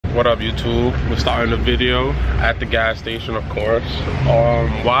What up, YouTube? We're starting the video at the gas station, of course.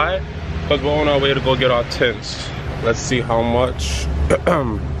 Why? Because we're on our way to go get our tints. Let's see how much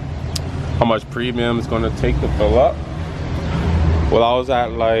premium it's gonna take to fill up. Well, I was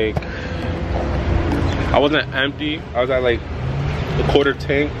at like, I wasn't empty. I was at like the quarter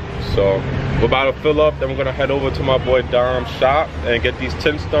tank. So we're about to fill up. Then we're gonna head over to my boy Dom's shop and get these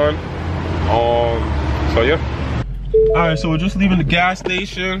tints done. So yeah. All right, so we're just leaving the gas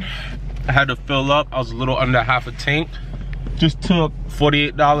station. I had to fill up. I was a little under half a tank. Just took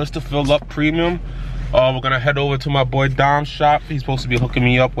 $48 to fill up premium. We're gonna head over to my boy Dom's shop. He's supposed to be hooking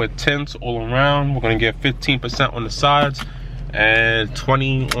me up with tints all around. We're gonna get 15% on the sides and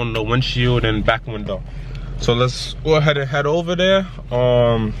 20 on the windshield and back window. So let's go ahead and head over there.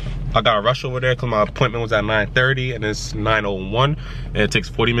 I gotta rush over there because my appointment was at 9:30 and it's 9:01 and it takes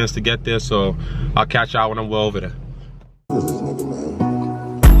 40 minutes to get there. So I'll catch y'all when I'm well over there.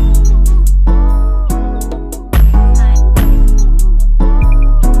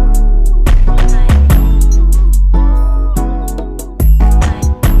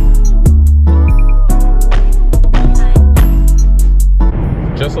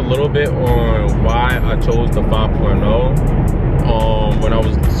 Just a little bit on why I chose the 5.0. When I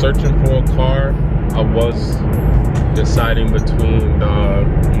was searching for a car, I was deciding between the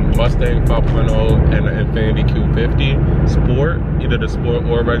Mustang 5.0 and the Infiniti Q50 Sport, either the Sport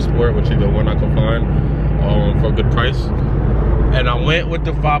or Red Sport, which is the one I could find for a good price. And I went with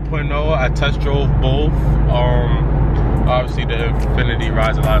the 5.0. I test drove both. Obviously the Infiniti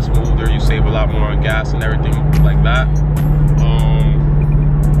rides a lot smoother. You save a lot more on gas and everything like that.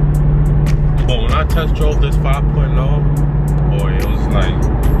 But when I test drove this 5.0, boy, it was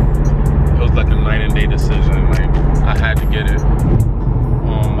like a night and day decision. Like, I had to get it.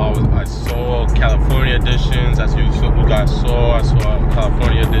 I saw California editions. That's what you guys saw. I saw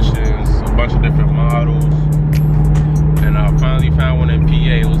California editions, a bunch of different models, and I finally found one in PA.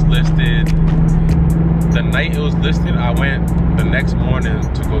 It was listed the night it was listed. I went the next morning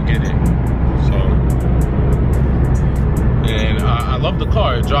to go get it. So, and I love the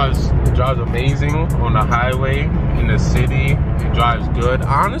car. It drives amazing on the highway, in the city. It drives good.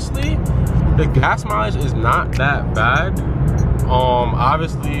 Honestly, the gas mileage is not that bad.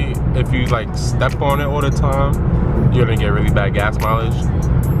 Obviously, if you like step on it all the time, you're gonna get really bad gas mileage.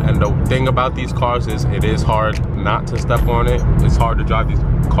 And the thing about these cars is it is hard not to step on it. It's hard to drive these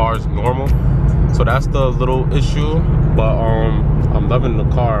cars normal. So that's the little issue. But I'm loving the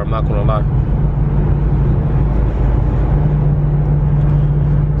car, I'm not gonna lie.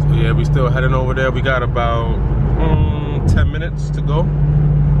 Yeah, we still heading over there. We got about 10 minutes to go.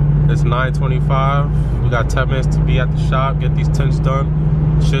 It's 9:25. We got 10 minutes to be at the shop, get these tints done.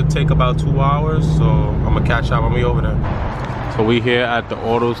 Should take about 2 hours, so I'm gonna catch up when we over there. So we here at the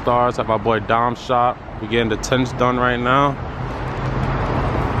Auto Stars at my boy Dom's shop. We getting the tints done right now.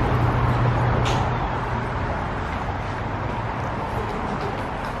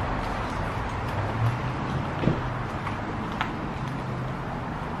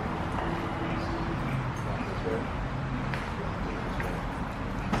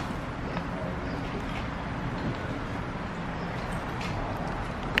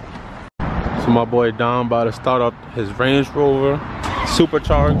 So my boy Dom about to start up his Range Rover,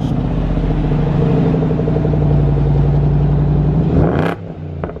 supercharged.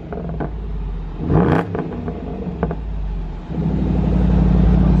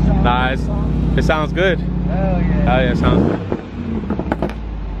 Nice. It sounds good. Hell yeah. Hell yeah, it sounds good.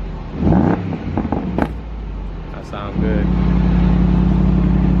 That sounds good.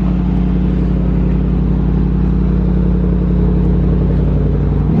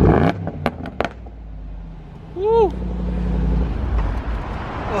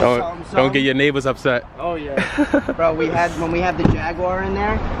 Don't get your neighbors upset. Oh yeah. Bro, when we have the Jaguar in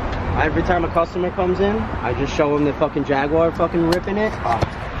there, every time a customer comes in, I just show them the fucking Jaguar fucking ripping it. Oh,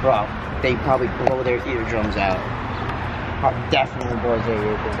 bro, they probably blow their eardrums out. Definitely blows their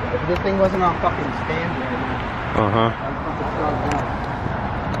eardrums. If this thing wasn't on fucking stand right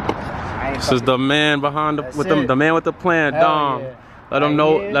now, This is the man behind the man with the plan, Dom. Yeah. Let them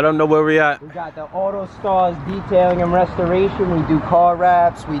know where we at. We got the Auto Stars detailing and restoration. We do car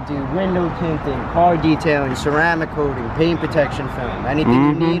wraps, we do window tinting, car detailing, ceramic coating, paint protection film. Anything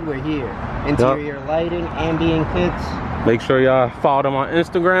you need, we're here. Interior lighting, ambient kits. Make sure y'all follow them on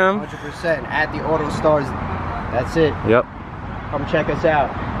Instagram. 100% at the Auto Stars. That's it. Yep. Come check us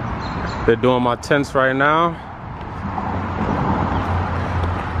out. They're doing my tints right now.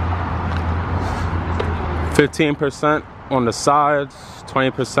 15% on the sides,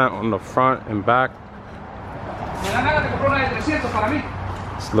 20% on the front and back.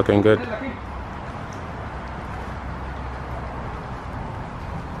 It's looking good.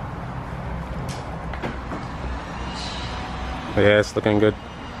 Yeah, it's looking good.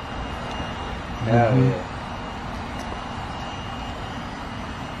 Hell yeah.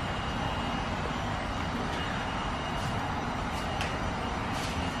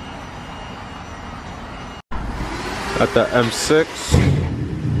 Got the M6.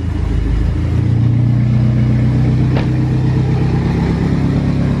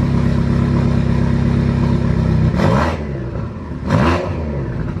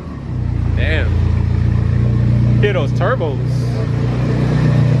 Damn. Hear those turbos.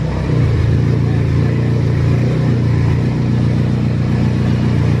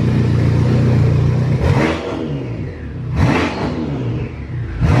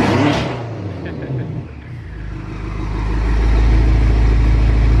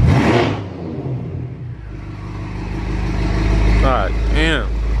 Damn,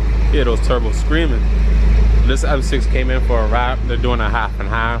 yeah, those turbos screaming. This M6 came in for a wrap. They're doing a half and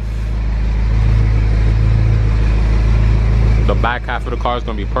half. The back half of the car is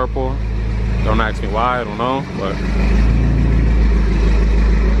gonna be purple. Don't ask me why, I don't know, but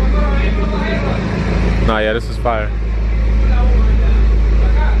nah, yeah, this is fire.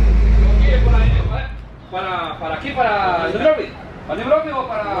 Para aquí, para el bloque. ¿Para el bloque o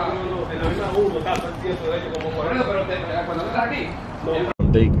para...?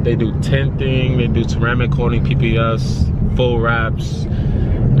 They do tinting, they do ceramic coating, PPS, full wraps,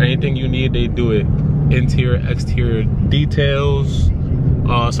 anything you need, they do it. Interior, exterior details.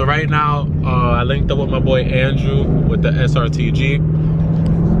 So right now, I linked up with my boy Andrew with the SRTG.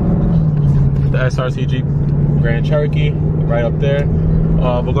 The SRTG Grand Cherokee, right up there.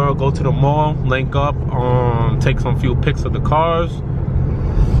 We're gonna go to the mall, link up, take some few pics of the cars,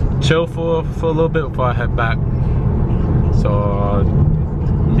 chill for a little bit before I head back. So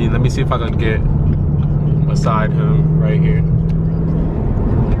let me see if I can get beside him right here.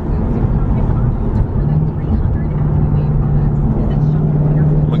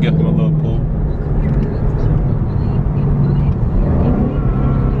 I'm gonna give him a little pull.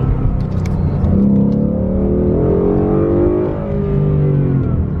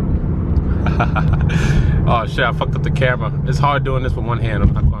 Oh shit, I fucked up the camera. It's hard doing this with one hand,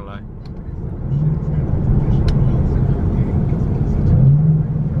 I'm not gonna lie.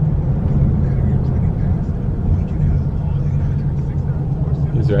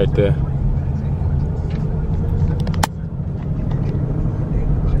 He's right there.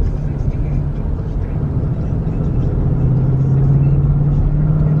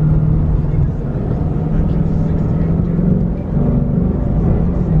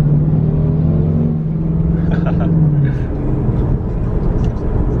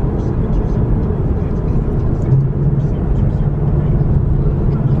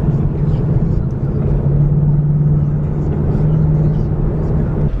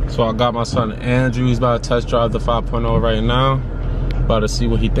 So I got my son Andrew, he's about to test drive the 5.0 right now. About to see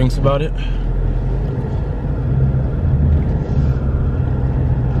what he thinks about it.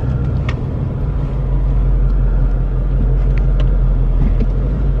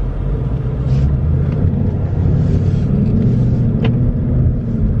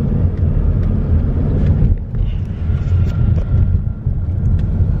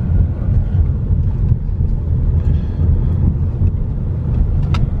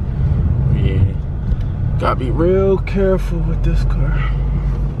 Gotta be real careful with this car.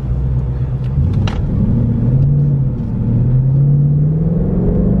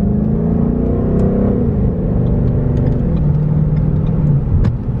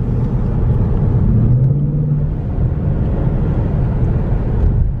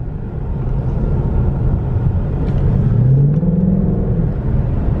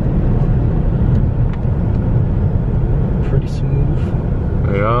 Pretty smooth.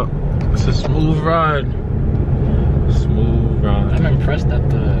 Yeah, it's a smooth ride. Smooth ride. I'm impressed at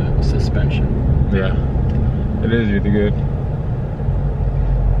the suspension. Yeah, it is really good.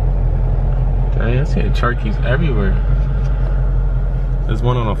 Dang, I see Cherokees everywhere. There's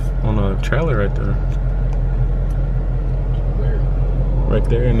one on a trailer right there. Where? Right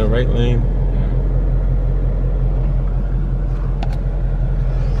there in the right lane.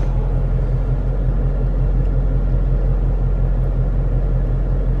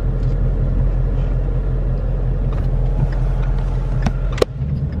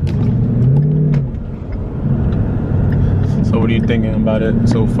 What are you thinking about it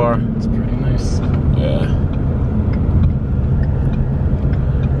so far? It's pretty nice. Yeah.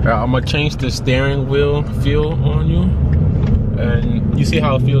 I'm gonna change the steering wheel feel on you, and you see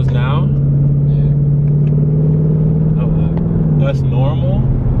how it feels now? Yeah. Oh wow. That's normal.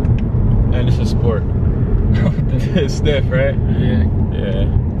 And it's a sport. It's stiff, right? Yeah. Yeah.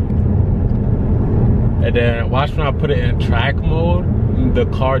 And then watch when I put it in track mode, the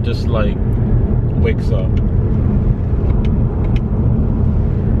car just like wakes up.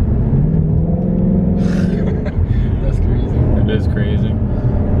 That's crazy. It is crazy.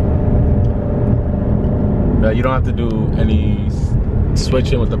 You don't have to do any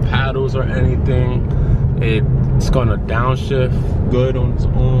switching with the paddles or anything. It's gonna downshift good on its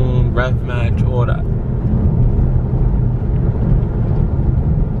own, rev match, all that.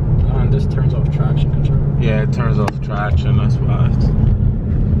 And this turns off traction control. Yeah, it turns off traction, that's why it's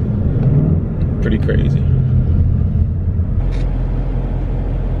pretty crazy.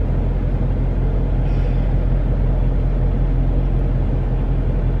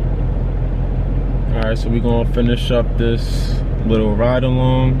 Alright, so we're gonna finish up this little ride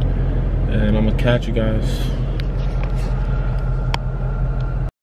along and I'm gonna catch you guys